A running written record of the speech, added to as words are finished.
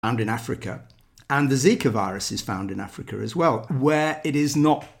found in Africa, and the Zika virus is found in Africa as well, where it is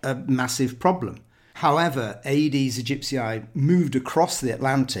not a massive problem. However, Aedes aegypti moved across the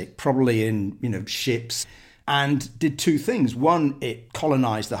Atlantic, probably in ships, and did two things. One, it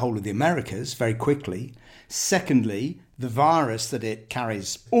colonized the whole of the Americas very quickly. Secondly, the virus that it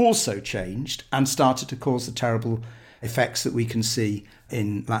carries also changed and started to cause the terrible effects that we can see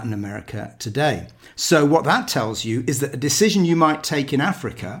in Latin America today. So what that tells you is that a decision you might take in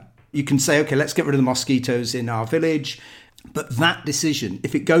Africa, you can say, okay, let's get rid of the mosquitoes in our village. But that decision,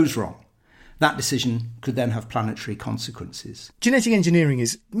 if it goes wrong, that decision could then have planetary consequences. Genetic engineering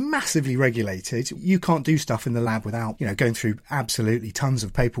is massively regulated. You can't do stuff in the lab without, going through absolutely tons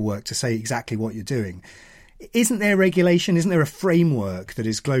of paperwork to say exactly what you're doing. Isn't there regulation? Isn't there a framework that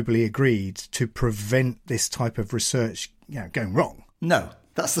is globally agreed to prevent this type of research, going wrong? No,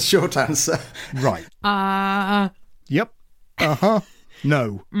 that's the short answer. Right. Yep.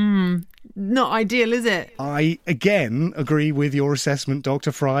 No. Not ideal, is it? I, again, agree with your assessment,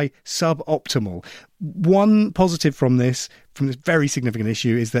 Dr. Fry. Suboptimal. One positive from this very significant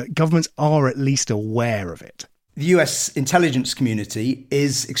issue is that governments are at least aware of it. The US intelligence community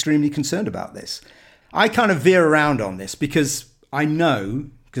is extremely concerned about this. I kind of veer around on this because I know,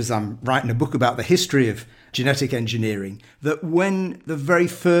 because I'm writing a book about the history of genetic engineering, that when the very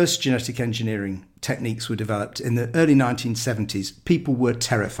first genetic engineering techniques were developed in the early 1970s, people were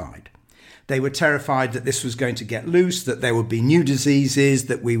terrified. They were terrified that this was going to get loose, that there would be new diseases,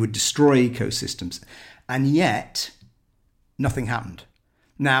 that we would destroy ecosystems. And yet, nothing happened.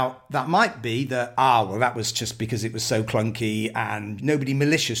 Now, that might be that, that was just because it was so clunky and nobody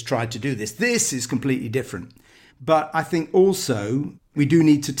malicious tried to do this. This is completely different. But I think also we do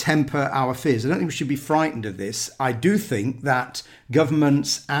need to temper our fears. I don't think we should be frightened of this. I do think that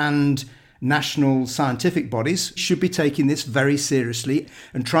governments and national scientific bodies should be taking this very seriously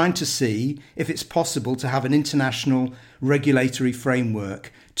and trying to see if it's possible to have an international regulatory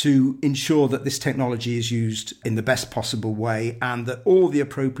framework to ensure that this technology is used in the best possible way and that all the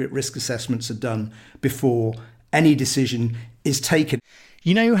appropriate risk assessments are done before any decision is taken.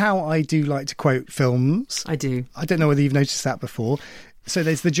 You know how I do like to quote films? I do. I don't know whether you've noticed that before. So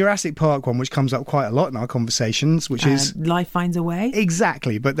there's the Jurassic Park one, which comes up quite a lot in our conversations, which is... Life Finds a Way?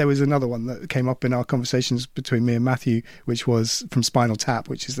 Exactly. But there was another one that came up in our conversations between me and Matthew, which was from Spinal Tap,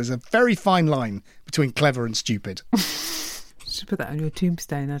 which is there's a very fine line between clever and stupid. Should put that on your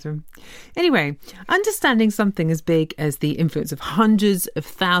tombstone, Adam. Anyway, understanding something as big as the influence of hundreds of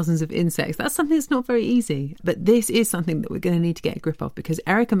thousands of insects, that's something that's not very easy. But this is something that we're going to need to get a grip of, because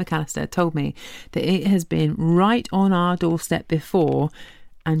Erica McAllister told me that it has been right on our doorstep before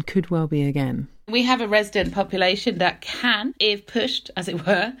and could well be again. We have a resident population that can, if pushed, as it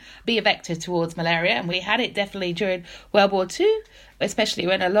were, be a vector towards malaria. And we had it definitely during World War II, especially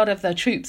when a lot of the troops